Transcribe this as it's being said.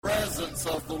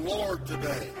presence of the Lord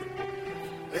today.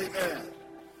 Amen.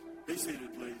 Be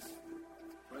seated, please.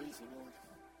 Praise the Lord.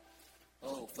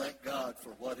 Oh, thank God for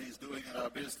what he's doing in our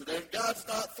midst today. And God's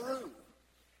not through.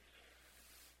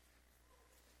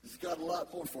 He's got a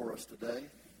lot more for us today.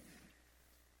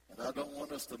 And I don't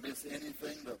want us to miss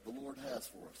anything that the Lord has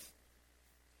for us.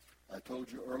 I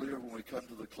told you earlier when we come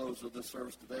to the close of this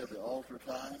service today, the altar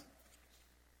time,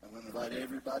 I'm going to invite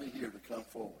everybody here to come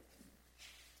forward.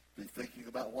 Be thinking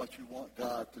about what you want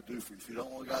God to do for you. If you don't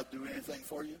want God to do anything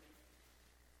for you,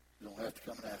 you don't have to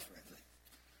come and ask for anything.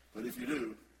 But if you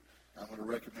do, I'm going to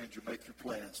recommend you make your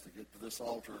plans to get to this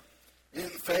altar in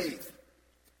faith.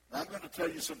 And I'm going to tell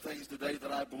you some things today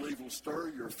that I believe will stir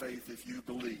your faith if you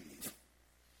believe.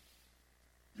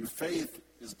 Your faith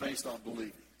is based on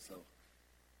believing. So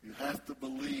you have to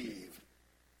believe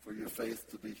for your faith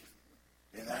to be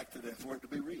enacted and for it to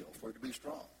be real, for it to be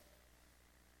strong.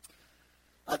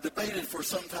 I debated for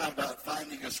some time about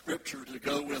finding a scripture to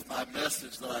go with my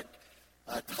message that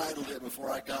I titled it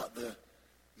before I got the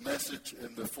message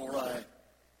and before I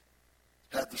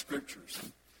had the scriptures,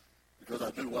 because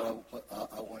I knew what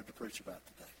I wanted to preach about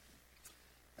today.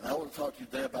 And I want to talk to you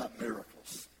today about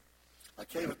miracles. I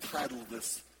gave a title to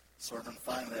this sermon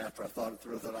finally after I thought it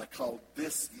through that I called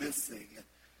Dismissing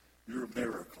Your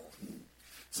Miracle.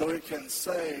 So it can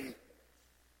say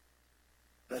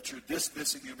that you're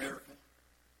dismissing your miracle.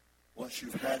 Once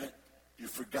you've had it, you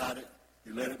forgot it,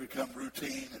 you let it become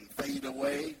routine and fade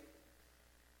away.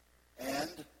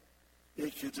 And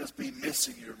it could just be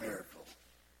missing your miracle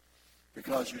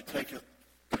because you take a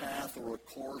path or a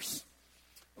course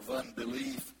of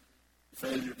unbelief,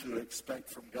 failure to expect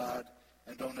from God,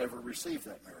 and don't ever receive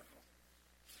that miracle.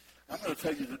 I'm going to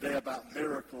tell you today about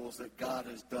miracles that God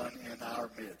has done in our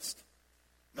midst.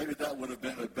 Maybe that would have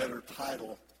been a better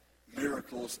title,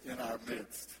 Miracles in Our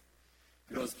Midst.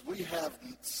 Because we have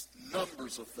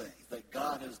numbers of things that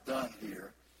God has done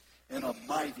here in a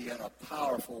mighty and a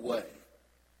powerful way.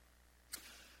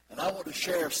 And I want to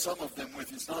share some of them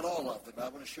with you. It's not all of them, but I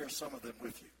want to share some of them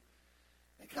with you.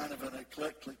 And kind of an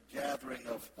eclectic gathering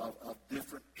of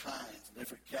different kinds,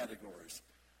 different categories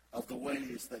of the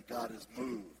ways that God has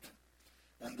moved.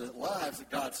 And the lives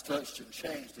that God's touched and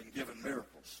changed and given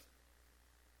miracles.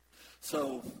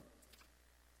 So,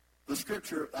 the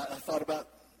scripture, I thought about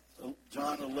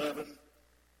John 11,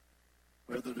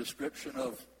 where the description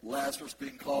of Lazarus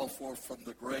being called forth from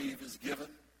the grave is given.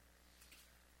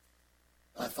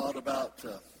 I thought about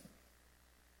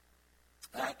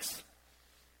Acts,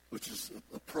 which is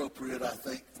appropriate, I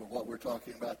think, for what we're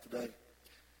talking about today.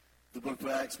 The book of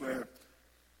Acts where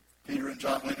Peter and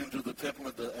John went into the temple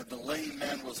and the lame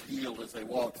man was healed as they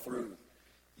walked through.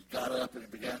 He got up and he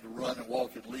began to run and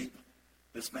walk and leap.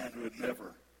 This man who had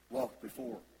never walked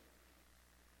before.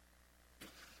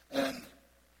 And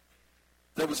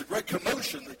there was a great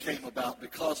commotion that came about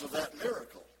because of that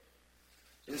miracle.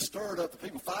 It stirred up the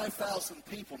people. 5,000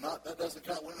 people, that doesn't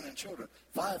count women and children.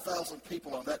 5,000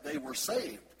 people on that day were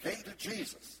saved, came to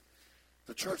Jesus.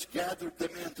 The church gathered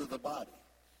them into the body.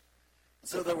 And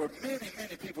so there were many,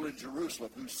 many people in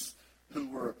Jerusalem who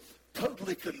were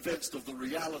totally convinced of the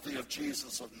reality of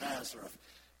Jesus of Nazareth,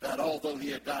 that although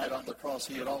he had died on the cross,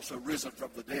 he had also risen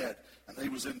from the dead, and he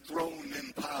was enthroned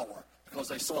in power because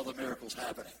they saw the miracles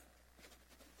happening.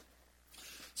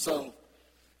 So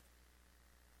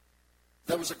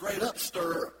there was a great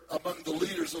upstir among the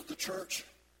leaders of the church.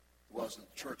 It wasn't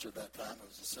a church at that time. It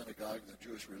was a synagogue, the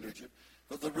Jewish religion.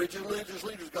 But the religious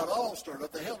leaders got all stirred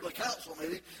up. They held a council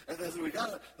meeting, and they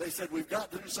said, we've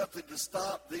got to do something to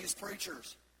stop these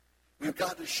preachers. We've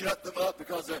got to shut them up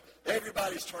because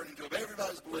everybody's turning to them.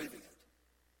 Everybody's believing it.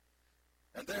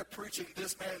 And they're preaching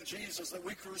this man Jesus that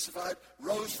we crucified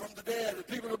rose from the dead, and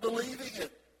people are believing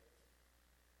it.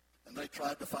 And they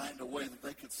tried to find a way that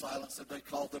they could silence it. They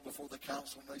called them before the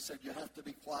council, and they said, you have to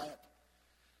be quiet.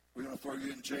 We're going to throw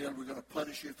you in jail. We're going to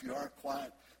punish you if you aren't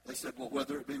quiet. They said, well,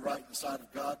 whether it be right in the sight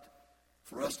of God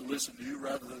for us to listen to you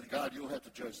rather than God, you'll have to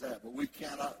judge that. But we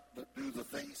cannot do the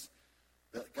things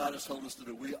that God has told us to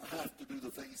do. We have to do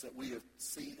the things that we have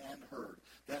seen and heard.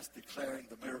 That's declaring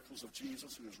the miracles of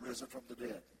Jesus who is risen from the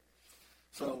dead.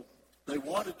 So they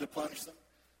wanted to punish them.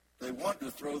 They wanted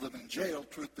to throw them in jail.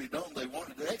 Truth be known, they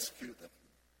wanted to execute them.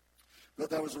 But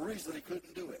there was a reason he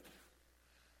couldn't do it.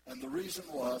 And the reason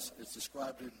was, it's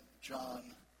described in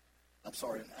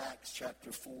Acts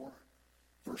chapter 4,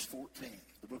 verse 14.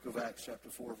 The book of Acts chapter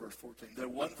 4, verse 14. There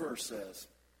one verse says,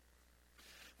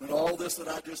 when all this that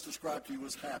I just described to you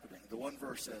was happening, the one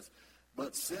verse says,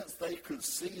 but since they could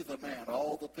see the man,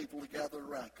 all the people gathered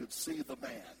around could see the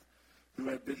man who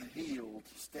had been healed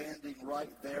standing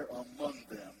right there among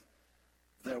them,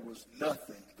 there was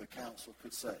nothing the council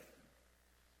could say.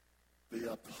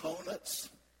 The opponents,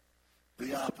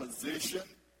 the opposition,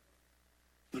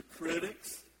 the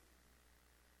critics,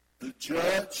 the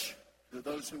judge,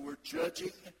 those who were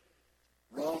judging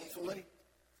wrongfully,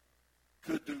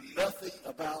 could do nothing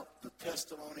about the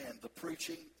testimony and the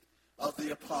preaching of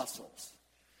the apostles,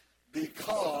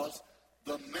 because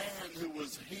the man who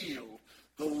was healed,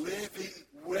 the living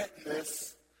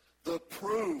witness, the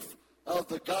proof of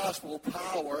the gospel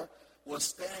power, was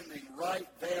standing right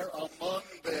there among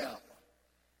them.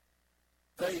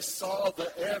 They saw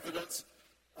the evidence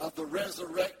of the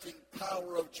resurrecting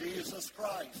power of Jesus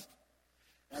Christ,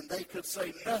 and they could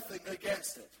say nothing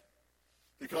against it,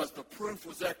 because the proof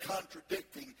was there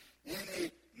contradicting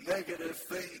any negative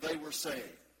thing they were saying.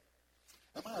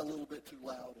 Am I a little bit too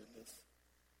loud in this?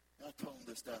 I'll tone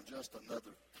this down just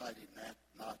another tidy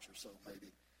notch or so,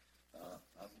 maybe.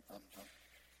 I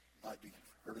might be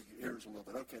hurting your ears a little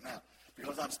bit. Okay, now,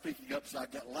 because I'm speaking up, so I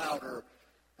get louder,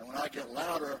 and when I get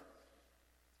louder,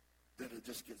 then it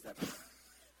just gets that.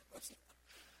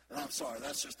 And I'm sorry,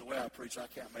 that's just the way I preach. I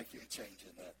can't make any change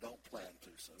in that. Don't plan to,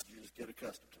 so you just get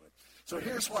accustomed to it. So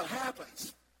here's what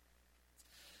happens.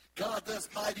 God does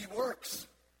mighty works.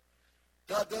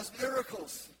 God does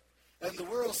miracles. And the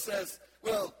world says,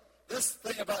 well, this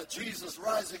thing about Jesus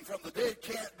rising from the dead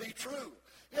can't be true.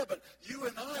 Yeah, but you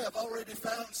and I have already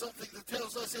found something that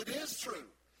tells us it is true.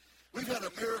 We've had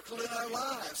a miracle in our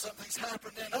lives. Something's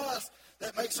happened in us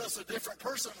that makes us a different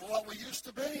person from what we used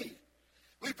to be.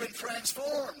 We've been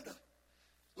transformed.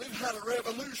 We've had a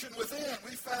revolution within.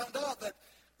 We found out that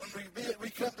when we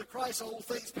come to Christ, old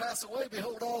things pass away.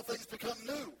 Behold, all things become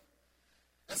new.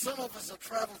 And some of us have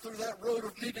traveled through that road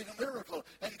of needing a miracle,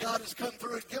 and God has come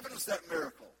through and given us that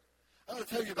miracle. I'm going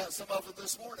to tell you about some of it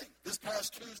this morning, this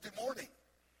past Tuesday morning.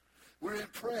 We're in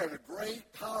prayer, in a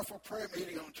great, powerful prayer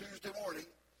meeting on Tuesday morning.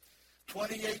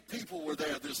 28 people were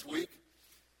there this week.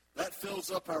 That fills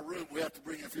up our room. We have to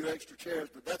bring a few extra chairs,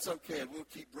 but that's okay. We'll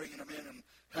keep bringing them in and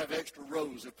have extra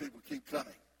rows if people keep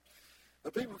coming.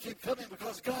 But people keep coming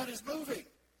because God is moving.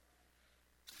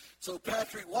 So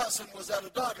Patrick Watson was at a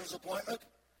doctor's appointment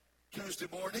Tuesday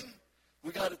morning.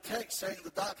 We got a text saying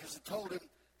the doctors had told him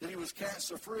that he was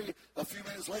cancer-free. A few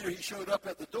minutes later, he showed up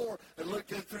at the door and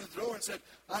looked in through the door and said,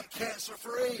 I'm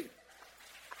cancer-free.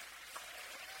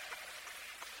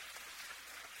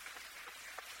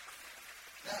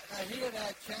 Now, he had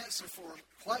had cancer for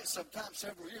quite some time,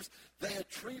 several years. They had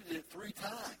treated it 3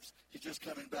 times. He's just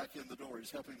coming back in the door.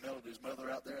 He's helping Melody's mother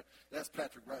out there. That's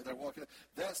Patrick right there walking.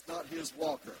 That's not his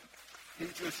walker.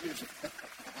 He's just using it.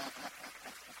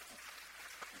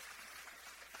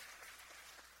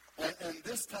 And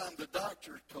this time the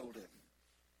doctor told him,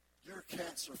 you're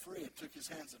cancer-free, and took his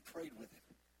hands and prayed with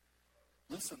him.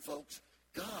 Listen, folks,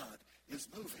 God is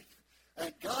moving.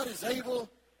 And God is able,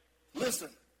 listen,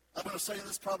 I'm going to say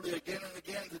this probably again and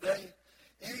again today.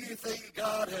 Anything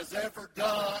God has ever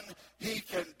done, he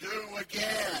can do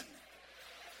again.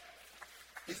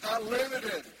 He's not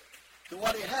limited to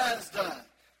what he has done.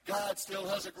 God still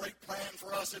has a great plan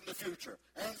for us in the future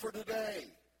and for today.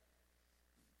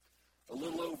 A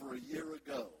little over a year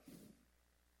ago,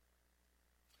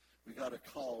 we got a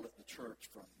call at the church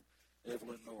from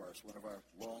Evelyn Norris, one of our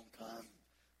longtime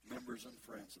members and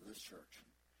friends of this church.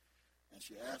 And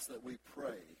she asked that we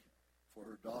pray for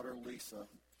her daughter Lisa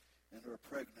in her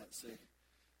pregnancy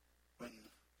when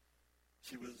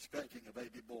she was expecting a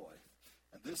baby boy.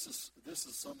 And this is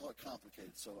somewhat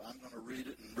complicated, so I'm going to read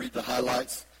it and read the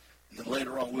highlights, and then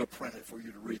later on we'll print it for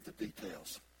you to read the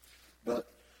details. But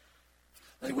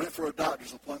they went for a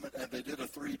doctor's appointment, and they did a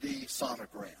 3D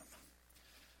sonogram.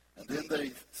 And then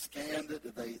they scanned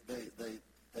it,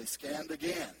 they scanned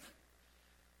again.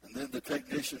 And then the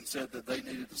technician said that they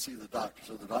needed to see the doctor.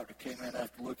 So the doctor came in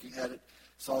after looking at it,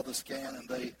 saw the scan, and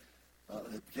they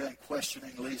began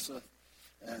questioning Lisa.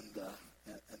 And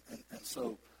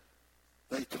so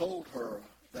they told her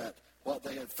that what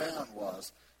they had found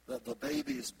was that the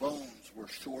baby's bones were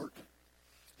short.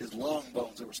 His long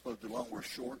bones that were supposed to be long were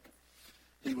short.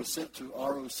 He was sent to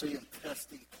ROC and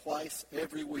testing twice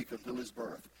every week until his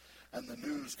birth. And the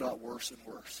news got worse and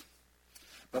worse.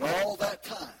 But all that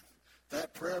time,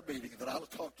 that prayer meeting that I was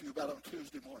talking to you about on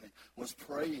Tuesday morning was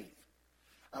praying.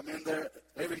 I'm in there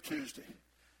every Tuesday.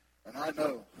 And I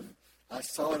know, I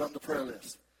saw it on the prayer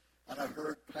list. And I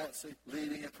heard Patsy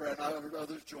leading in prayer, and I heard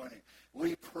others joining.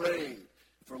 We prayed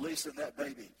for Lisa and that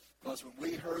baby. Because when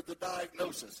we heard the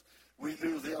diagnosis, we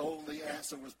knew the only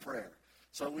answer was prayer.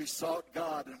 So we sought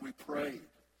God and we prayed.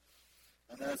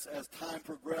 And as time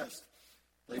progressed,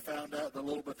 they found out that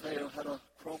little Mateo had a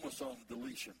chromosome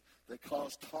deletion that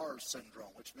cause TAR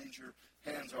syndrome, which means your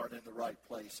hands aren't in the right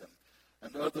place.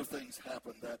 And other things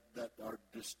happen that are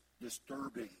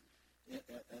disturbing.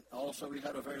 And also he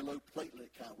had a very low platelet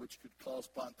count, which could cause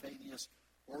spontaneous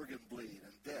organ bleed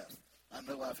and death. I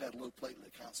know I've had low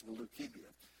platelet counts with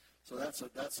leukemia. So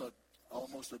that's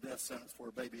almost a death sentence for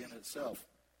a baby in itself.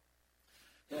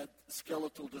 He had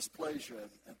skeletal dysplasia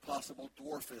and possible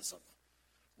dwarfism.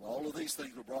 Well, all of these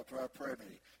things were brought to our prayer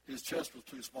meeting. His chest was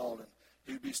too small, and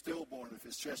he'd be stillborn if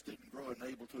his chest didn't grow and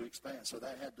able to expand. So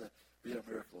that had to be a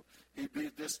miracle. He'd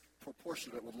be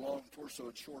disproportionate with long torso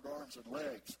and short arms and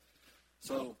legs.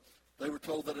 So they were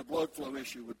told that a blood flow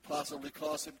issue would possibly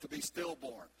cause him to be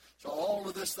stillborn. So all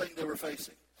of this thing they were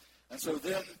facing. And so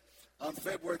then on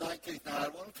February 19th, now I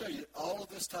want to tell you, all of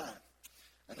this time,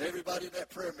 and everybody in that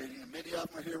prayer meeting, and many of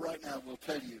them are here right now, will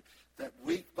tell you that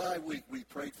week by week we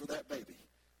prayed for that baby.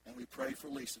 And we prayed for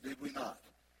Lisa, did we not?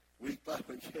 Week by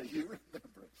week, yeah, you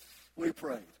remember it. We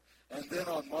prayed. And then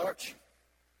on March,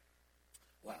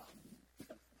 wow.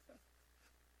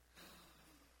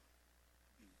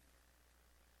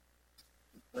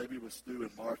 Baby was due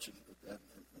in March, and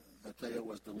Mateo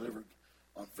was delivered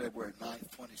on February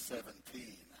 9th, 2017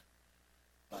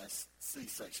 by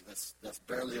C-section. That's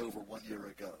barely over 1 year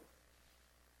ago.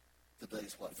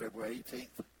 Today's what, February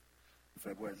 18th?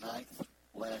 February 9th,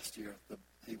 last year,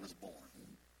 he was born.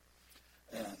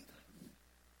 And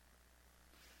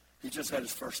he just had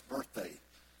his first birthday,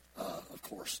 of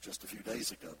course, just a few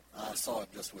days ago. I saw him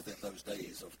just within those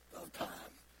days of time.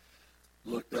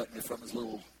 Looked at me from his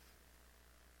little,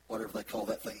 whatever they call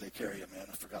that thing they carry him in.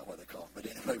 I forgot what they call him. But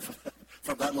anyway,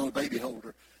 from that little baby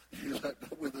holder, he looked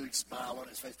up with a big smile on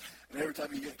his face. And every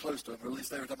time you get close to him, or at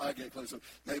least every time I get close to him,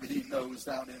 maybe he knows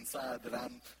down inside that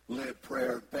I'm led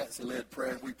prayer, and Patsy led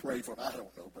prayer, and we prayed for him. I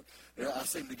don't know, but I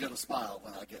seem to get a smile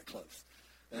when I get close.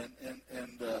 And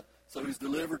so he's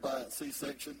delivered by a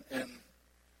C-section, and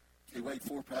he weighed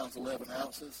 4 pounds, 11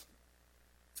 ounces.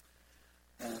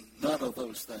 And none of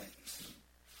those things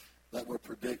that were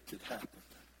predicted happened.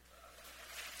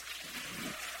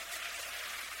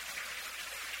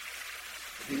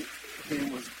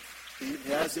 He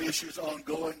has issues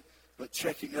ongoing, but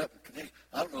checking up.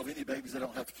 I don't know of any babies that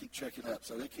don't have to keep checking up,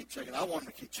 so they keep checking. I want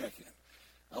them to keep checking.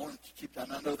 I want them to keep,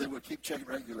 and I know they would keep checking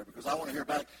regularly because I want to hear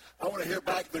back. I want to hear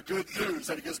back the good news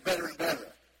that it gets better and better.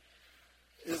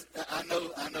 I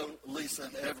know Lisa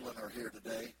and Evelyn are here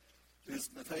today. Is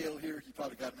Mateo here? You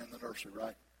probably got him in the nursery,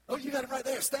 right? Oh, you got him right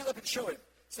there. Stand up and show him.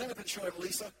 Stand up and show him,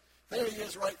 Lisa. There he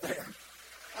is right there.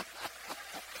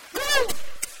 Woo!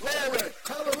 Glory.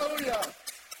 Hallelujah.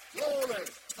 Glory.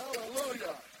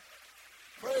 Hallelujah.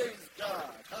 Praise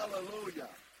God. Hallelujah.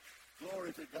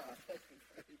 Glory to God.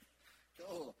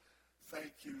 Oh,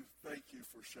 thank you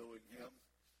for showing him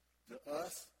to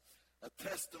us a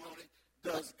testimony.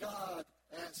 Does God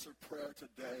answer prayer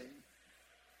today?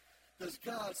 Does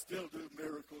God still do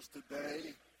miracles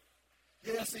today?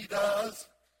 Yes, he does.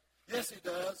 Yes, he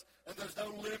does. And there's no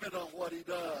limit on what he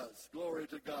does. Glory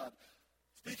to God.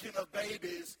 Speaking of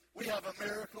babies, we have a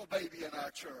miracle baby in our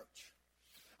church.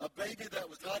 A baby that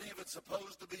was not even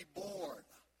supposed to be born.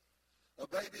 A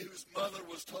baby whose mother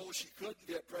was told she couldn't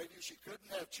get pregnant, she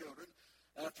couldn't have children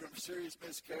after a serious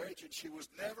miscarriage, and she was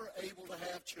never able to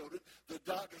have children. The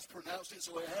doctors pronounced it,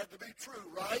 so it had to be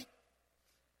true, right?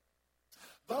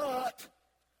 But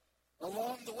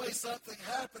along the way, something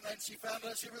happened, and she found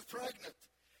out she was pregnant.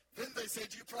 Then they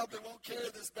said, you probably won't carry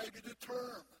this baby to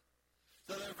term.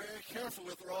 So they're very careful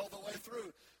with her all the way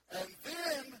through. And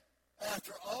then,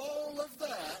 after all of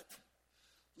that,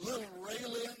 little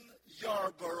Raylyn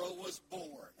Yarborough was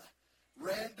born.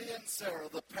 Randy and Sarah,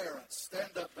 the parents.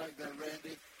 Stand up back there,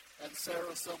 Randy. And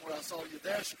Sarah, somewhere I saw you.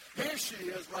 Here she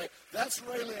is, right. That's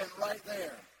Raylyn right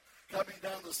there. Coming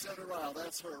down the center aisle.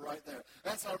 That's her right there.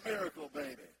 That's our miracle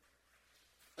baby.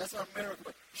 That's our miracle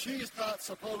baby. She's not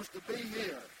supposed to be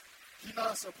here. She's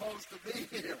not supposed to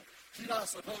be here. She's not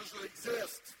supposed to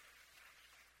exist.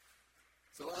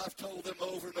 So I've told them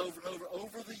over and over and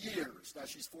over the years. Now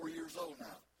she's 4 years old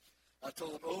now. I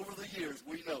told them over the years,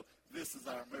 we know this is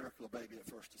our miracle baby at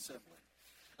First Assembly.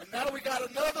 And now we got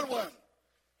another one.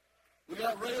 We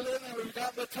got Raylyn and we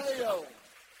got Mateo.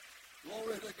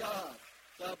 Glory to God.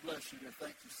 God bless you dear.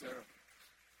 Thank you, Sarah.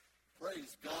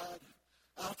 Praise God.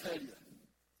 I'll tell you,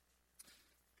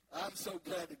 I'm so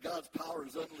glad that God's power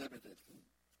is unlimited.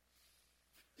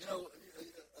 You know,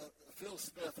 Phil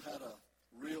Smith had a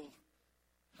real,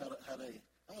 I'm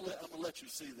going to let you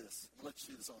see this. I'm going to let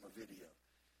you see this on a video.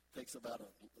 It takes about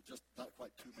just not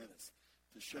quite 2 minutes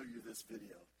to show you this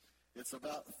video. It's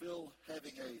about Phil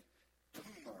having a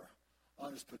tumor on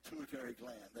on his pituitary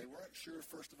gland. They weren't sure,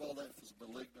 first of all, that it was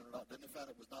malignant or not. Then they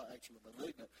found it was not actually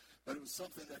malignant, but it was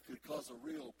something that could cause a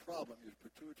real problem. Your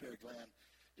pituitary gland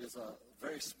is a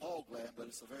very small gland, but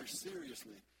it's a very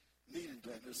seriously needed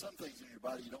gland. There's some things in your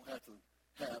body you don't have to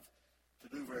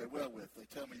do very well with. They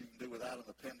tell me you can do without an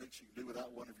appendix, you can do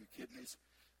without one of your kidneys.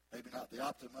 Maybe not the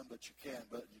optimum, but you can.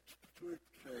 But your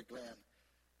pituitary gland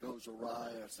goes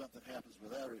awry or something happens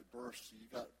with that or it bursts.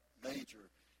 You've got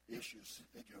major issues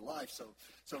in your life. So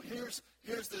here's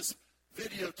this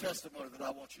video testimony that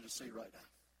I want you to see right now.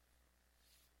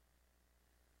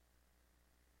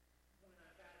 When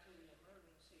I got to the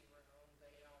emergency room,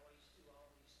 they always do all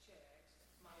these checks.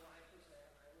 My wife was there,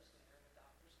 I was there, and the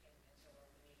doctors came in and said, well,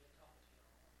 we need to talk to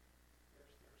you all.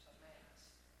 There's a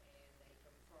mass, and they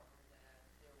confirmed that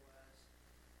there was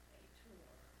a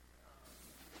tumor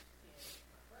in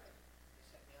my brain. They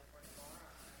set me up for an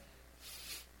MRI,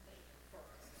 and they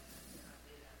confirmed that I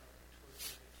did have a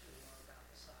pituitary tumor about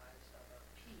the size of a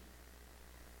pea.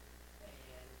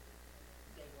 And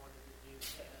they wanted to do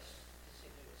tests to see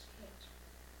if it was cancer.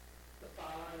 The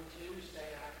following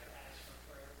Tuesday, I asked for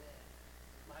prayer then.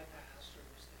 My pastor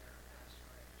was there, Pastor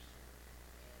Anderson,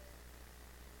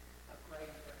 and a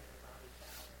great friend of Bobby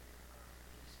Fowler.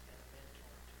 He's been a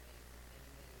mentor to me for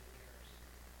many, many years.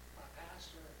 My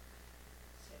pastor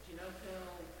said, you know, Phil,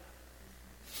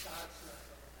 God's not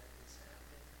going to let this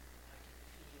happen. I can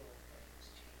feel things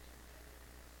changing better.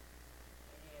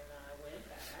 And I went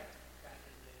back, got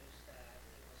the news that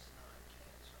it was not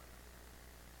cancer.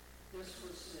 This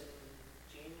was in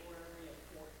January of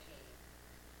 14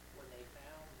 when they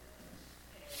found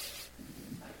this.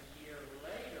 And a year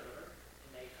later,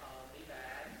 when they called me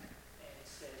back and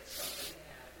said something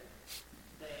happened,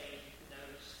 they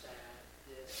noticed that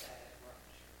this had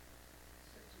ruptured.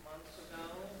 6 months ago,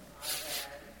 I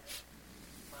had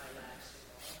my last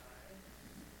MRI.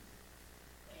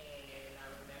 And I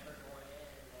remember going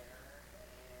in there,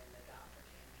 and the doctor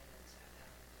came in and sat down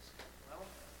and just said, well,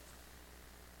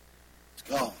 It's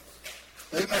gone.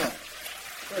 Amen.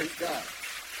 Praise God.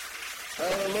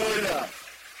 Hallelujah.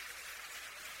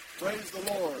 Praise the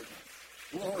Lord.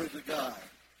 Glory to God.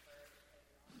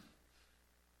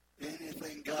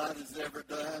 Anything God has ever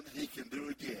done, he can do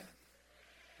again.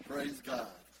 Praise God.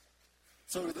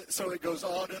 So it goes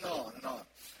on and on and on.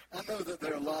 I know that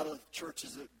there are a lot of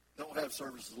churches that don't have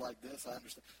services like this, I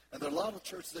understand. And there are a lot of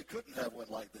churches that couldn't have one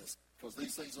like this because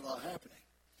these things are not happening.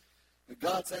 But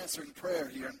God's answering prayer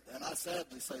here, and I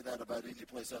sadly say that about any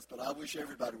place else, but I wish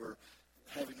everybody were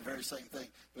having the very same thing.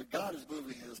 But God is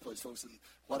moving in this place, folks. And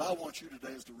what I want you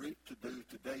today is to do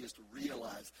today is to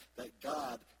realize that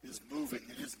God is moving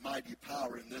in his mighty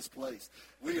power in this place.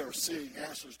 We are seeing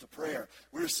answers to prayer.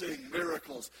 We're seeing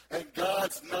miracles. And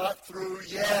God's not through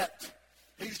yet.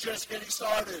 He's just getting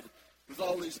started with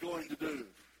all he's going to do.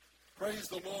 Praise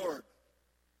the Lord.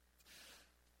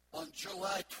 On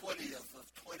July 20th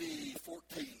of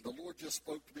 2014, the Lord just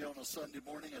spoke to me on a Sunday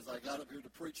morning as I got up here to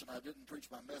preach, and I didn't preach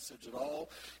my message at all.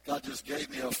 God just gave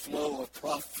me a flow of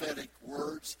prophetic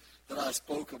words that I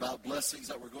spoke about blessings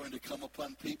that were going to come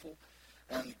upon people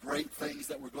and great things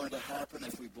that were going to happen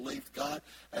if we believed God.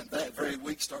 And that very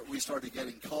week we started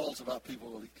getting calls about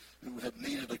people who had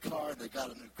needed a car, and they got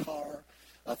a new car.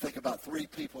 I think about 3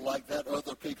 people like that.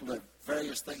 Other people that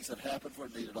various things that happened for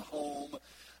needed a home.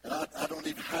 And I don't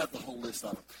even have the whole list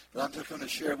of them. But I'm just going to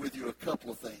share with you a couple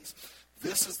of things.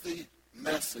 This is the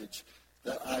message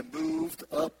that I moved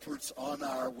upwards on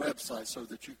our website so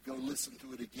that you can go listen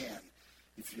to it again.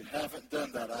 If you haven't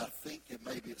done that, I think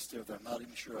maybe it's still there. I'm not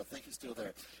even sure. I think it's still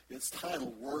there. It's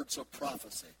titled Words of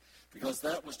Prophecy, because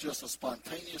that was just a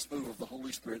spontaneous move of the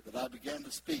Holy Spirit that I began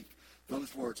to speak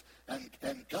those words. And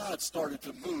God started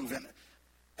to move and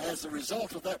as a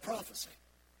result of that prophecy.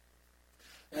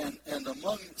 And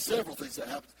among several things that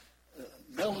happened,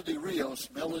 Melody Rios,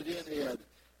 Melody and Ed,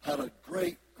 had a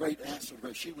great answer to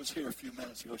her. She was here a few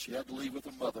minutes ago. She had to leave with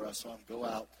her mother. I saw them go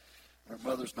out. Her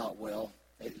mother's not well.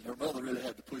 Her mother really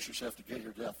had to push herself to get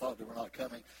here today. I thought they were not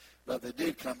coming. But they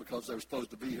did come because they were supposed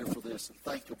to be here for this, and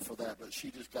thank them for that. But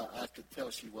she just I could tell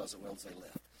she wasn't well as they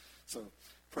left. So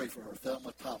pray for her.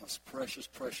 Thelma Thomas, precious,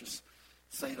 precious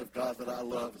saint of God that I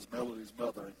love, is Melody's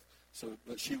mother. And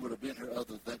but she would have been here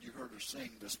other than you heard her sing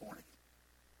this morning.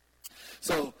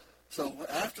 So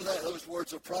after that, those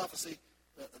words of prophecy,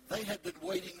 they had been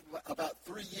waiting about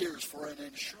 3 years for an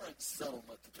insurance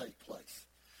settlement to take place.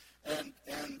 And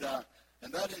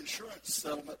that insurance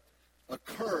settlement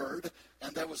occurred,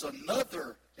 and there was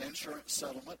another insurance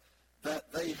settlement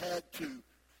that they had to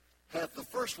have the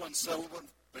first one settlement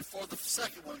before the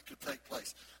second one could take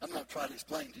place. I'm not trying to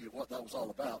explain to you what that was all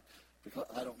about, because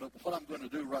I don't know. But what I'm going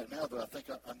to do right now, though, I think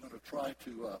I'm going to try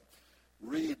to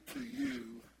read to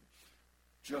you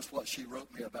just what she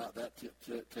wrote me about that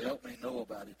to help me know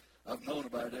about it. I've known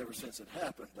about it ever since it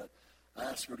happened, but I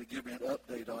asked her to give me an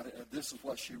update on it, and this is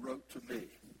what she wrote to me.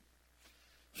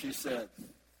 She said,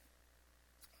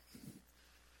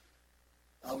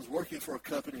 I was working for a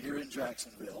company here in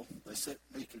Jacksonville. They sent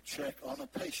me to check on a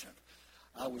patient.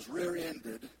 I was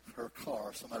rear-ended her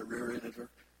car. Somebody rear-ended her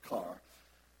car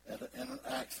in an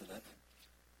accident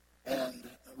and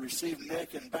received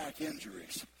neck and back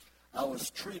injuries. I was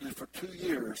treated for 2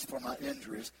 years for my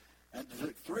injuries, and it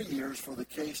took 3 years for the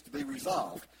case to be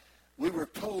resolved. We were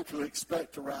told to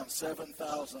expect around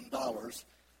 $7,000.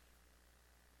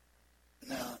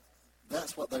 Now,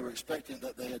 that's what they were expecting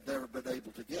that they had never been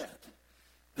able to get.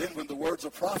 Then when the words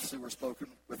of prophecy were spoken,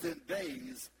 within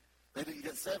days, they didn't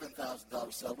get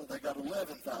 $7,000 settlement. They got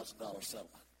 $11,000 settlement.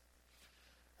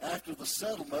 After the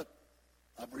settlement,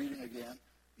 I'm reading again,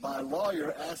 my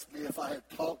lawyer asked me if I had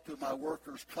talked to my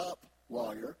workers' comp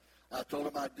lawyer. I told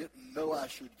him I didn't know I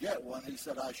should get one. He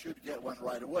said I should get one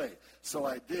right away. So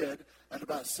I did, and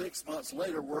about 6 months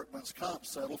later, workman's comp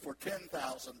settled for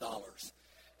 $10,000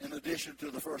 in addition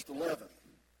to the first 11.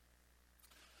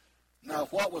 Now,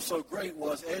 what was so great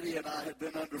was Eddie and I had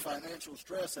been under financial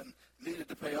stress and needed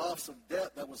to pay off some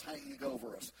debt that was hanging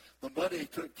over us. The money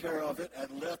took care of it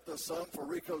and left us some for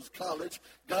Rico's college.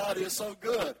 God is so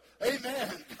good.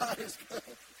 Amen. God is good.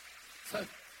 So,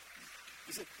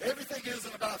 you see, everything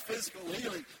isn't about physical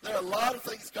healing. There are a lot of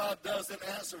things God does in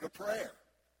answer to prayer.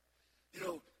 You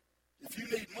know, if you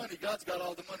need money, God's got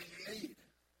all the money you need.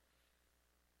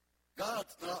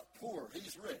 God's not poor.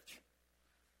 He's rich.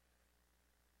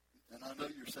 And I know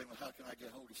you're saying, well, how can I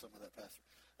get hold of some of that, Pastor?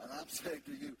 And I'm saying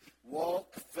to you,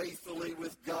 walk faithfully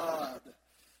with God.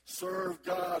 Serve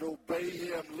God, obey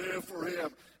Him, live for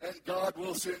Him, and God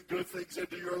will send good things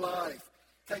into your life.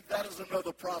 Take that as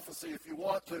another prophecy if you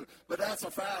want to, but that's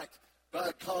a fact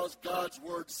because God's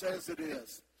Word says it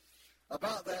is.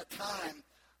 About that time,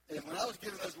 and when I was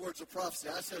giving those words of prophecy,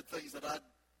 I said things that I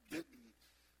didn't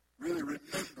really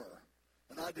remember.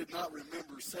 And I did not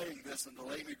remember saying this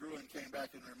until Amy Gruen came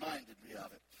back and reminded me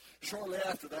of it. Shortly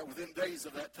after that, within days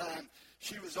of that time,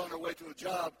 she was on her way to a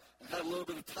job and had a little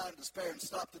bit of time to spare and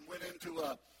stopped and went into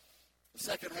a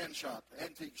second-hand shop,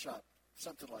 antique shop,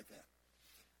 something like that.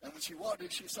 And when she walked in,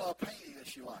 she saw a painting that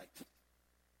she liked.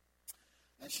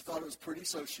 And she thought it was pretty,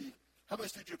 so how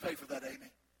much did you pay for that,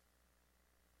 Amy?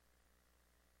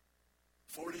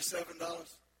 $47?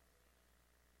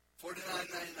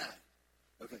 $49.99.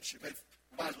 Okay, she paid,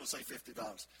 might as well say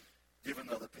 $50. Give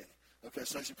another penny. Okay,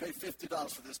 so she paid $50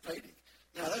 for this painting.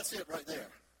 Now, that's it right there.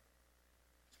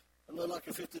 It looked like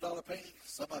a $50 painting.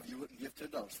 Some of you wouldn't give $10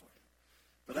 for it.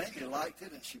 But Amy liked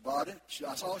it, and she bought it.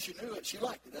 That's all she knew. She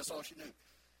liked it. That's all she knew.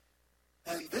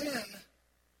 And then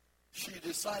she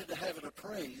decided to have it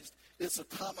appraised. It's a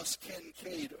Thomas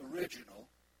Kincaid original.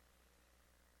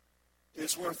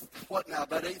 It's worth, what now,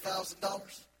 about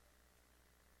 $8,000?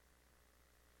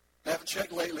 Haven't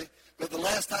checked lately, but the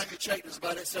last time you checked it was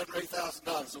about $7,000 or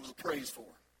 $8,000 it was appraised for.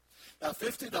 Now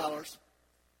 $50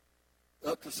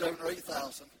 up to $7,000 or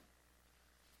 $8,000,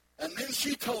 and then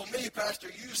she told me, Pastor,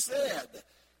 you said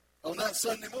on that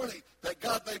Sunday morning that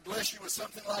God may bless you with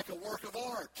something like a work of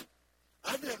art.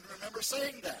 I didn't remember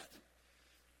saying that,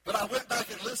 but I went back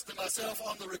and listened to myself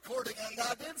on the recording, and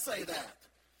I did say that.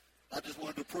 I just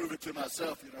wanted to prove it to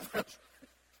myself, you know.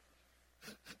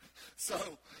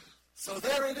 So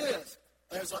there it is.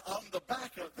 There's on the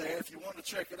back of there, if you want to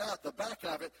check it out, the back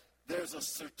of it, there's a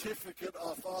certificate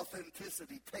of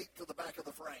authenticity taped to the back of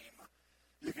the frame.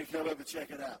 You can come up and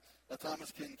check it out. A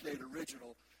Thomas Kincaid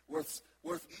original, worth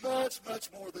much,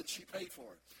 much more than she paid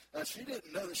for it. Now, she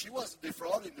didn't know that she wasn't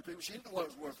defrauding the people. She didn't know what it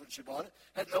was worth when she bought it.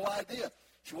 Had no idea.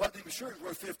 She wasn't even sure it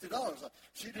was worth $50.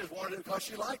 She just wanted it because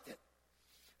she liked it.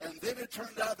 And then it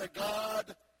turned out that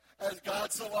God, as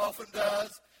God so often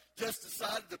does, just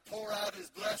decided to pour out His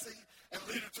blessing and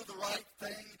lead her to the right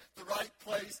thing, the right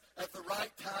place, at the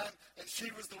right time. And she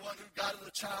was the one who got it,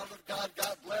 the child of God,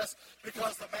 got blessed,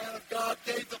 because the man of God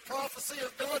gave the prophecy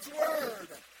of God's Word.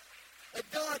 And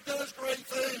God does great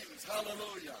things.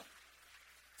 Hallelujah.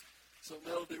 So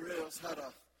Melody Rios had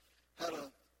a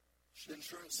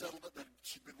insurance settlement that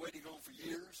she'd been waiting on for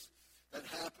years. That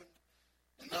happened.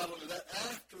 And not only that,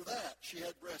 after that, she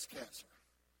had breast cancer.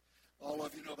 All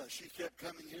of you know about it. She kept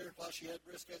coming here while she had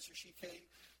breast cancer. She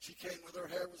came with her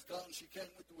hair was gone. She came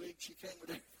with the wig. She came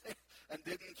with everything and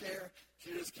didn't care.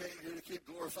 She just came here to keep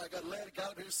glorifying God.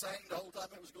 Got up here sang the whole time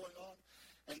it was going on.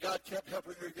 And God kept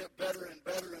helping her get better and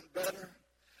better and better.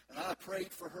 And I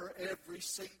prayed for her every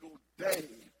single day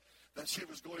that she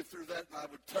was going through that, and I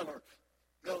would tell her,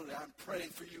 Melody, I'm praying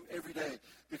for you every day.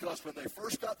 Because when they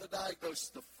first got the diagnosis,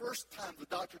 the first time the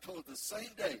doctor told her, the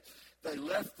same day, they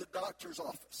left the doctor's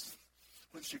office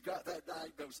when she got that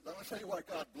diagnosis. I'm going to tell you why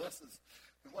God blesses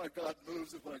and why God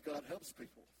moves and why God helps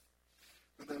people.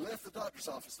 When they left the doctor's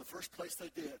office, the first thing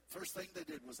they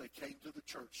did was they came to the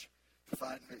church to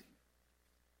find me.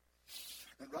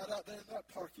 And right out there in that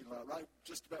parking lot, right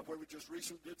just about where we just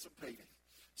recently did some paving,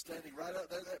 standing right out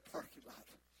there in that parking lot,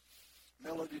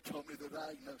 Melody told me the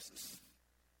diagnosis.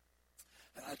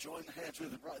 And I joined hands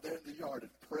with him right there in the yard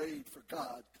and prayed for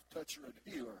God to touch her and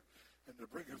heal her and to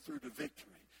bring her through to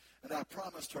victory. And I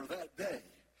promised her that day,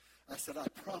 I said, I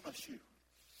promise you.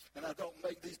 And I don't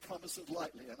make these promises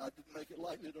lightly, and I didn't make it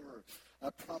lightly to her. I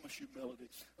promise you, Melody,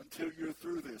 until you're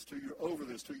through this, till you're over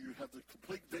this, till you have the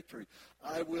complete victory,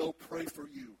 I will pray for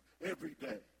you every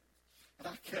day. And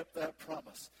I kept that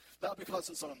promise. Not because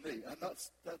it's on me.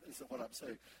 That isn't what I'm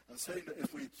saying. I'm saying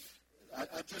that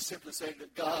I'm just simply saying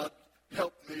that God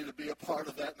helped me to be a part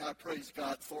of that, and I praise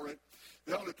God for it.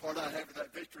 The only part I have in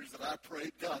that victory is that I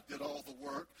prayed. God did all the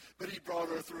work, but he brought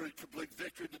her through a complete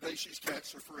victory. Today she's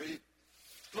cancer-free.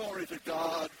 Glory to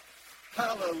God.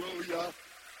 Hallelujah.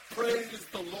 Praise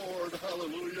the Lord.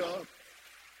 Hallelujah.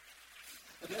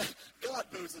 And God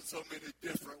moves in so many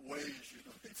different ways, you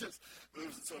know. He just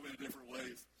moves in so many different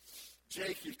ways.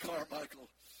 Jakey Carmichael.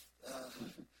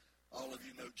 All of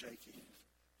you know Jakey,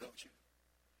 don't you?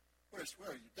 Where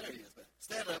are you? There he is, man.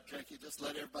 Stand up, Jakey. Just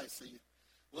let everybody see you.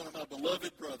 One of my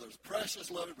beloved brothers. Precious,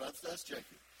 loved brothers. That's Jakey.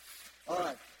 All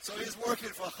right. So he's working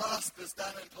for hospice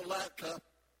down in Palatka.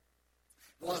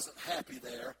 Wasn't happy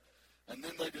there. And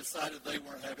then they decided they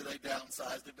weren't happy. They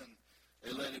downsized him and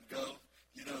they let him go.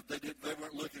 You know, they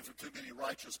weren't looking for too many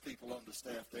righteous people on the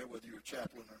staff there, whether you were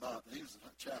chaplain or not. He was a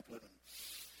chaplain.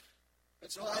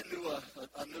 And so I knew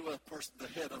a person, the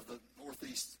head of the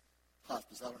Northeast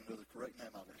Hospice. I don't know the correct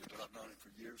name of it, but I've known him for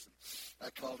years. And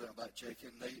I called him about Jakey,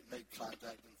 and they made contact,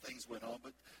 and things went on.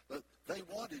 But they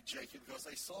wanted Jakey because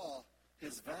they saw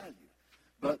his value.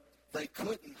 But they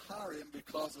couldn't hire him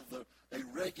because of a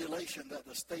regulation that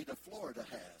the state of Florida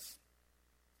has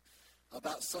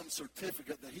about some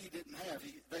certificate that he didn't have.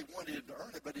 They wanted him to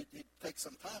earn it, but it'd take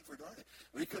some time for him to earn it.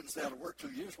 Well, he couldn't stay out of work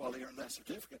 2 years while he earned that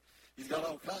certificate. He's got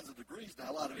all kinds of degrees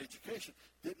now, a lot of education.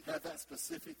 Didn't have that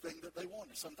specific thing that they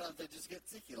wanted. Sometimes they just get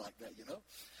picky like that, you know,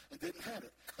 and didn't have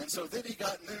it. And so then he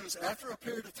got news. After a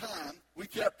period of time, we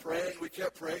kept praying,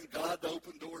 God to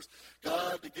open doors,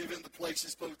 God to give him the place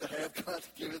he's supposed to have, God to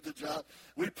give him the job.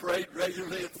 We prayed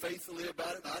regularly and faithfully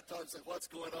about it, and I talked and said, what's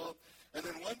going on? And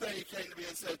then one day he came to me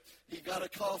and said he got a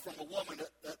call from a woman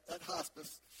at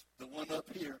hospice, the one up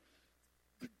here,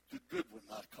 the good one,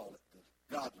 I call it,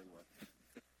 the godly one.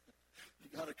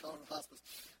 He got a call from hospice,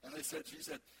 and she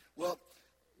said, well,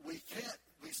 we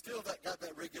still got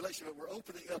that regulation, but we're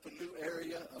opening up a new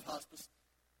area of hospice,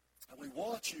 and we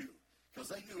want you, because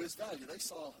they knew his value. They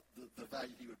saw the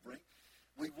value he would bring.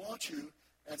 We want you,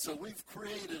 and so we've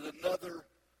created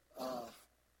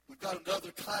we've got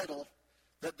another title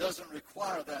that doesn't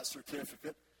require that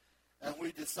certificate, and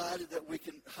we decided that we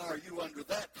can hire you under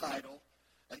that title,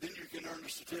 and then you can earn a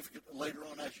certificate later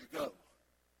on as you go.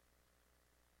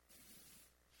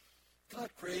 God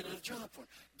created a job for him.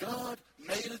 God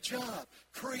made a job,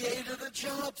 created a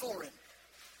job for him.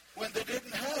 When they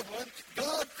didn't have one,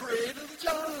 God created a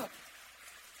job.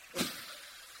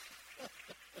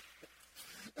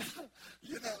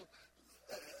 You know,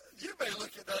 you may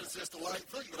look at that as just a light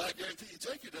thing, but I guarantee you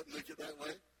Jakey doesn't look at it that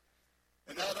way.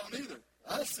 And I don't either.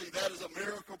 I see that as a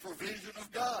miracle provision of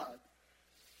God.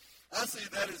 I see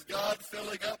that as God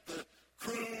filling up the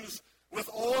cruise with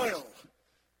oil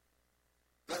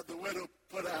that the widow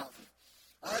put out.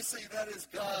 I see that as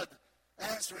God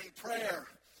answering prayer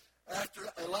after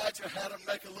Elijah had him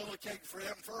make a little cake for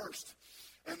him first.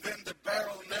 And then the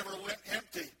barrel never went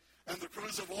empty and the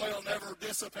cruise of oil never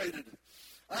dissipated.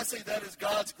 I see that as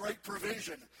God's great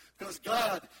provision. Because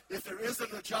God, if there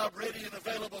isn't a job ready and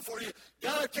available for you,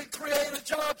 God can create a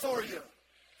job for you.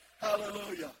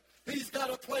 Hallelujah. He's got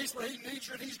a place where he needs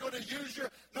you and he's going to use you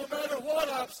no matter what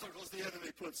obstacles the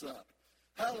enemy puts up.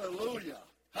 Hallelujah.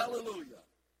 Hallelujah.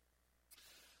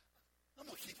 I'm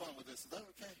going to keep on with this. Is that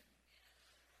okay?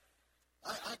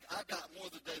 I got more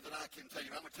today than I can tell you.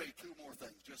 I'm going to tell you two more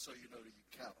things just so you know that you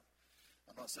can count them.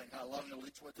 I'm not saying how long it'll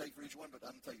each one take for each one, but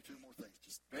I'm going to tell you two more things.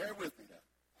 Just bear with me now.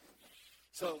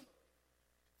 So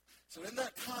in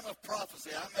that time of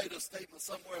prophecy, I made a statement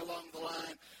somewhere along the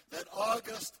line that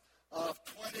August of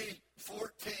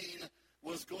 2014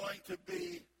 was going to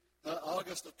be,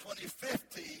 August of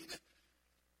 2015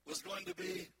 was going to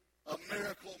be a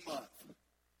miracle month.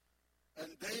 And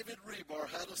David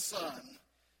a son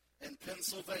in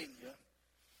Pennsylvania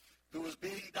who was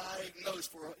being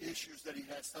diagnosed for issues that he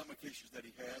had, stomach issues that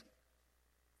he had.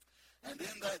 And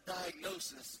in that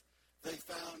diagnosis, they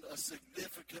found a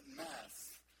significant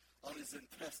mass on his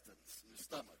intestines, in his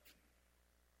stomach.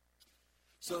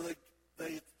 So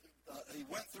he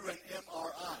went through an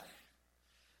MRI,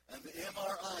 and the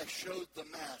MRI showed the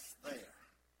mass there.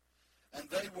 And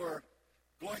they were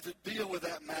going to deal with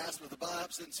that mass with a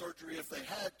biopsy and surgery if they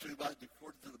had to,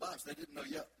 according to the biopsy. They didn't know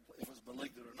yet if it was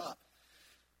malignant or not.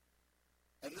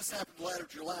 And this happened later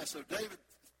July, so David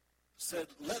said,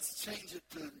 let's change it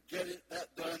to get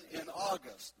that done in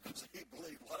August, because he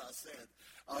believed what I said.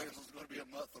 August was going to be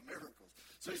a month of miracles.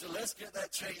 So he said, let's get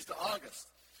that changed to August.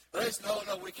 They said,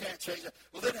 no, we can't change it.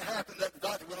 Well, then it happened that the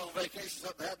doctor went on vacation,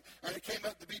 something happened, and it came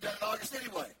up to be done in August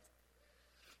anyway.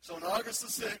 So on August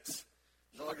the 6th,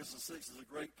 August the 6th is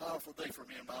a great, powerful day for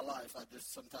me in my life. I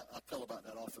tell about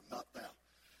that often, not now.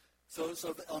 So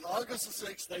on August the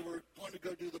 6th, they were going to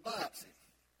go do the biopsy.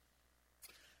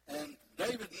 And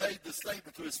David made the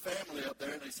statement to his family up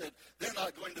there, and they said, they're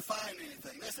not going to find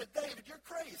anything. They said, David, you're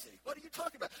crazy. What are you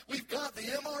talking about? We've got the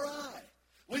MRI.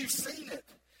 We've seen it.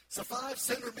 It's a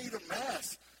 5-centimeter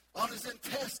mass on his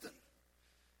intestine.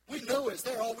 We know it's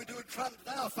there. All we're doing is trying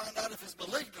to now find out if it's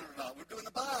malignant or not. We're doing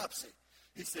a biopsy.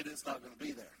 He said, it's not going to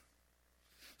be there.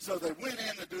 So they went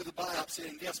in to do the biopsy,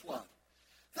 and guess what?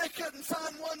 They couldn't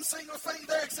find one single thing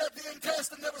there except the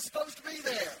intestine that was supposed to be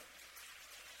there.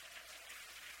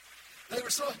 They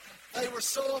were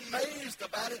so amazed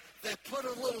about it, they put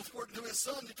a little, according to his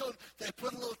son, he told him, they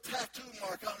put a little tattoo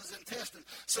mark on his intestine.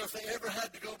 So if they ever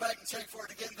had to go back and check for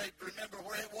it again, they'd remember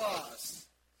where it was.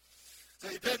 So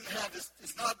he didn't have his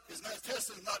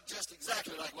intestine is not just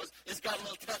exactly like it was. It's got a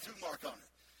little tattoo mark on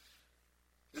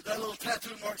it. That little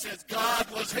tattoo mark says, God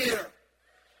was here.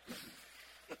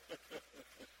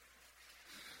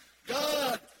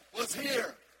 God was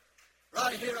here.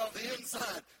 Right here on the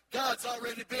inside. God's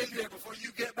already been here before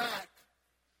you get back.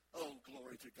 Oh,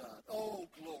 glory to God. Oh,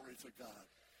 glory to God.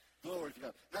 Glory to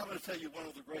God. Now I'm going to tell you one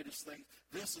of the greatest things.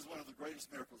 This is one of the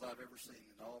greatest miracles I've ever seen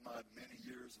in all my many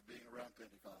years of being around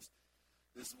Pentecost.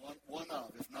 This is one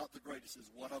of, if not the greatest,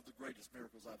 is one of the greatest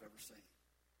miracles I've ever seen.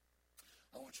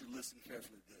 I want you to listen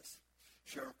carefully to this.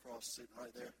 Cheryl Cross sitting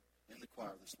right there in the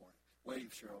choir this morning.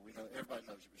 Wave, Cheryl. We know everybody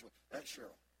knows you. That's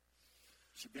Cheryl.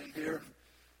 She's been here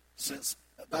since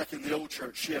back in the old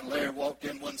church. She and Larry walked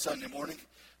in one Sunday morning.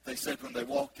 They said when they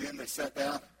walked in, they sat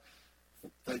down.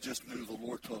 They just knew the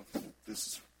Lord told them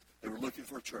they were looking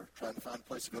for a church, trying to find a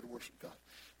place to go to worship God.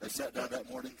 They sat down that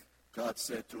morning. God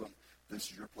said to them,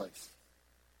 this is your place.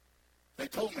 They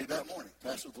told me that morning,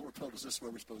 Pastor, the Lord told us this is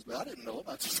where we're supposed to be. I didn't know them.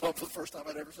 I just saw them for the first time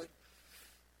I'd ever seen them.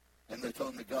 And they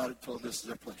told me God had told them this is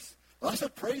their place. Well, I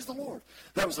said, praise the Lord.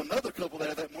 There was another couple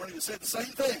there that morning that said the same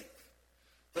thing.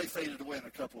 They faded away in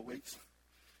a couple of weeks.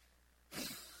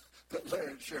 But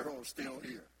Larry and Cheryl are still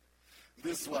here.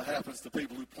 This is what happens to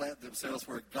people who plant themselves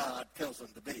where God tells them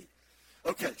to be.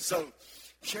 Okay, so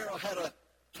Cheryl had a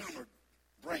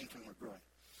brain tumor growing.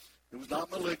 It was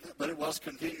not malignant, but it was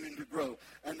continuing to grow.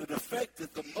 And it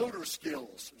affected the motor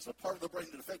skills. It was a part of the brain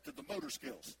that affected the motor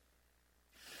skills.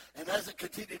 And as it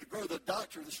continued to grow, the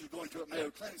doctor that she was going to at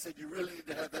Mayo Clinic said, you really need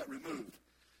to have that removed.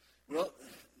 Well,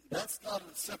 that's not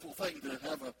a simple thing to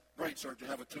have a brain surgery,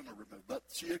 have a tumor removed. But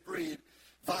she agreed,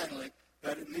 finally,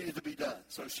 that it needed to be done.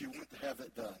 So she went to have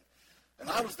it done. And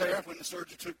I was there when the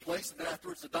surgery took place, and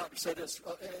afterwards the doctor said, it's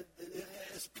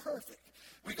perfect.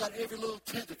 We got every little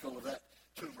tentacle of that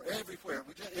tumor everywhere.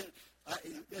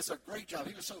 It's a great job.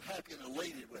 He was so happy and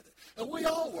elated with it. And we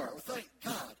all were. Thank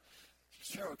God.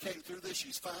 Cheryl came through this.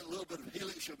 She's fine. A little bit of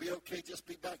healing. She'll be okay. Just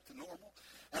be back to normal.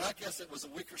 And I guess it was a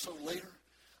week or so later.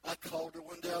 I called her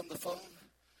one day on the phone.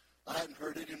 I hadn't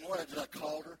heard any more. I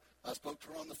called her. I spoke to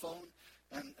her on the phone.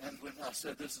 And when I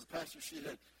said, this is Pastor, she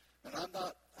said, and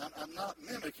I'm not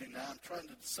mimicking now. I'm trying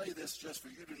to say this just for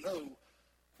you to know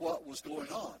what was going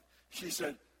on. She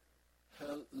said,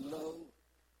 hello,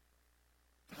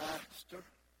 Pastor.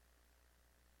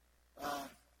 I'm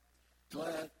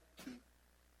glad to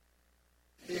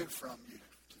hear from you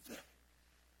today.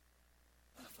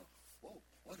 I thought, whoa,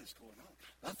 what is going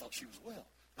on? I thought she was well.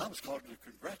 I was calling to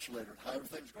congratulate her, how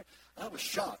everything was great. I was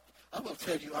shocked. I will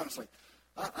tell you honestly,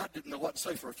 I didn't know what to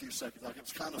say for a few seconds. I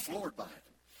was kind of floored by it.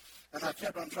 And I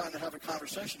kept on trying to have a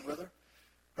conversation with her.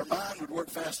 Her mind would work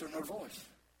faster than her voice.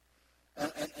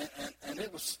 And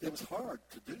it was hard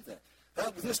to do that.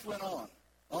 This went on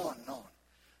and on.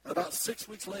 And about 6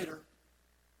 weeks later,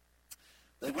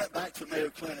 they went back to Mayo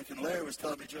Clinic, and Larry was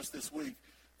telling me just this week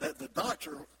that the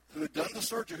doctor who had done the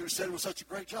surgery, who said it was such a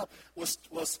great job, was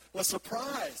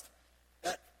surprised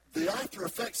at the after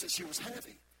effects that she was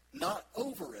having, not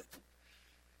over it.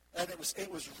 And it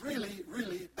was really,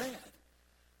 really bad.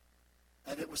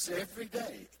 And it was every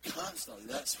day, constantly.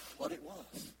 That's what it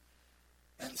was.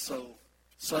 And so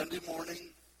Sunday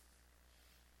morning,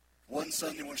 one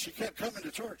Sunday when she kept coming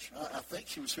to church, I think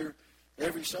she was here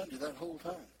every Sunday that whole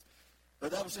time.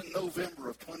 But that was in November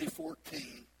of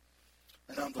 2014.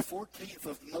 And on the 16th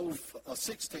of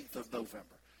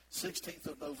November,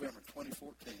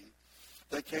 2014,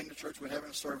 they came to church. We're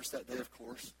having a service that day, of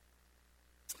course.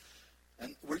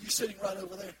 And were you sitting right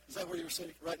over there? Is that where you were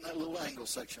sitting? Right in that little angle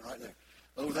section right there.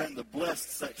 Over there in the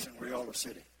blessed section where y'all are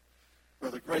sitting.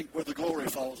 Where the glory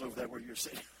falls over there where you're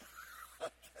sitting.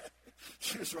 Okay.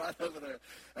 She was right over there.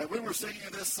 And we were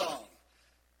singing this song.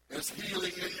 It's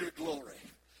Healing in Your Glory.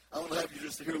 I want to have you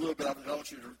just to hear a little bit of it. I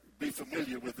want you to be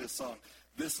familiar with this song.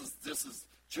 This is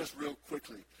just real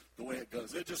quickly the way it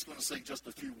goes. They're just going to sing just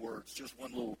a few words, just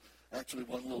one little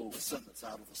sentence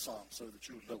out of the song so that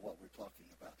you'll know what we're talking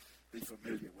about. Be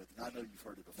familiar with it. And I know you've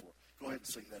heard it before. Go ahead and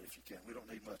sing that if you can. We don't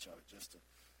need much of it.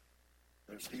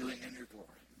 There's healing in your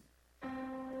glory.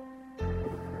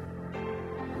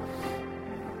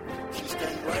 She's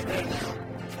standing right there now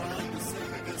trying to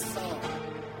sing this song.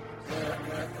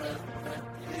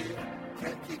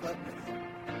 Can't keep up with it.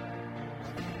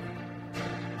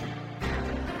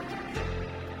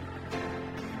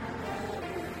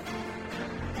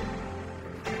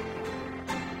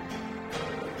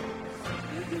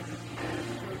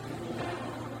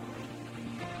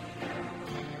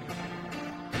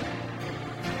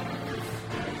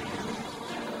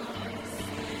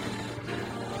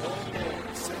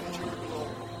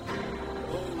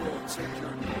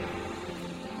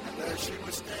 She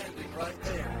was standing right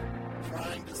there,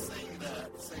 trying to sing that,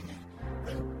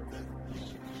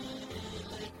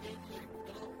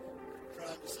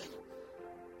 trying to sing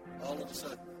it. All of a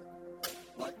sudden,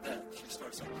 like that, she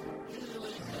starts saying,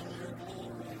 healing in your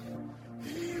glory,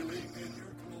 healing in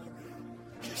your glory.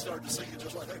 She started to sing it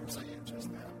just like they were singing it just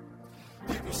now.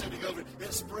 People sitting over,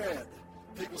 it spread.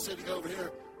 People sitting over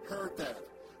here heard that.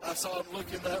 I saw them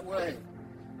looking that way,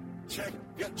 checking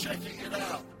it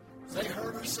out. They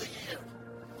heard her singing it.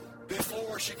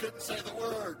 Before, she couldn't say the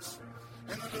words.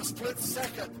 And in a split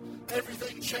second,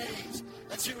 everything changed.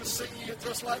 And she was singing it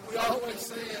just like we always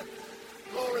sing it.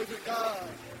 Glory to God.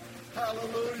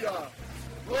 Hallelujah.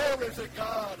 Glory to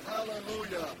God.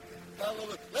 Hallelujah.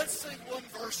 Hallelujah. Let's sing one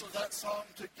verse of that song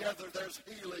together. There's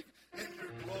healing in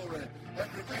your glory. And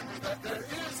remember that there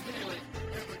is healing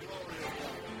in the glory of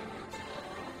God.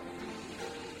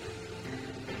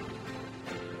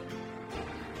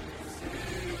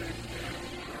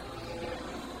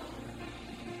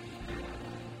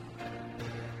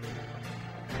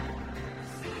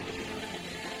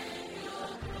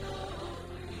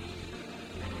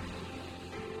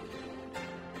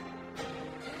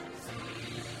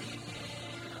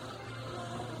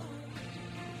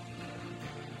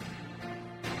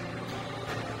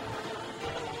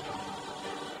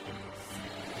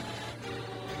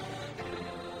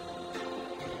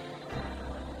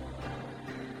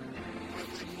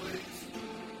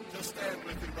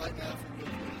 Right now, if you will,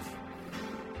 please.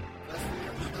 That's the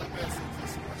end of my message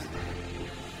this morning.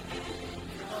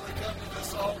 You want to come to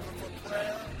this altar for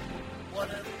prayer,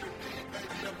 whatever your need may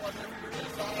be, or whatever your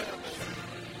desire may be.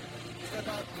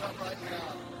 Cannot come right now.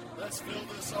 Let's fill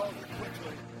this altar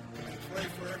quickly and pray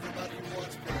for everybody who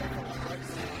wants prayer. Come on right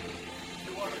now. If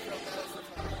you want to come, now's the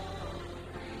time.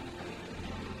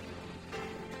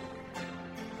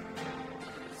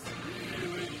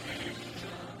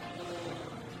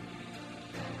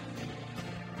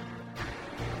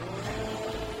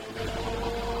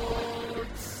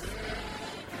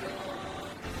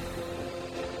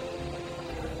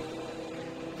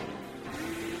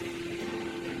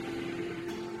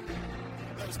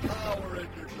 Power in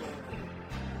your glory.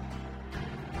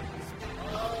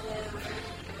 Power in your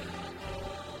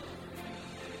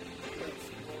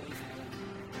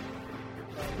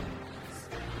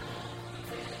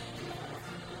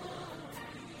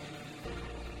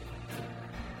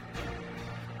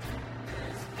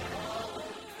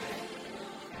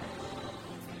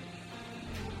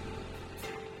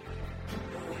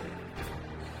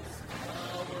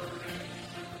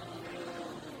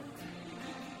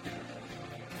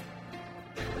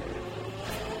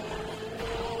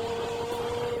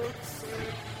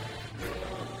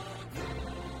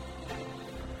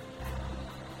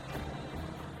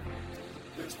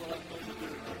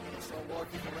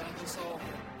walking around this altar.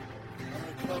 I'm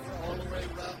going to cover all the way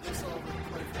around this altar and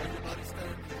pray for everybody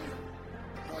standing here.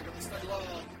 I'm not going to stay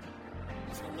long. I'm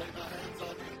just going to lay my hands on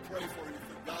you and pray for you.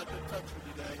 For God to touch you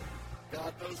today,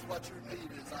 God knows what your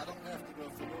need is. I don't have to know.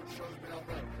 If the Lord shows me, I'll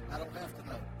know. I don't have to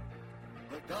know.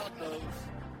 But God knows.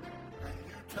 And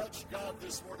you touch God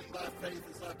this morning by faith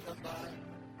as I come by,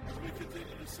 as we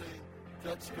continue to sing.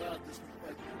 Touch God this morning.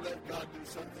 And you let God do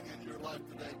something in your life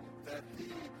today that he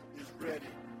is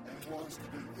ready and wants to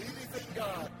do. Anything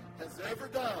God has ever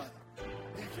done,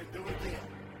 he can do again.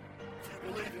 If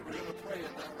you believe it, we're going to pray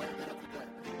it now right now today.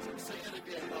 So sing it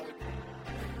again while we pray.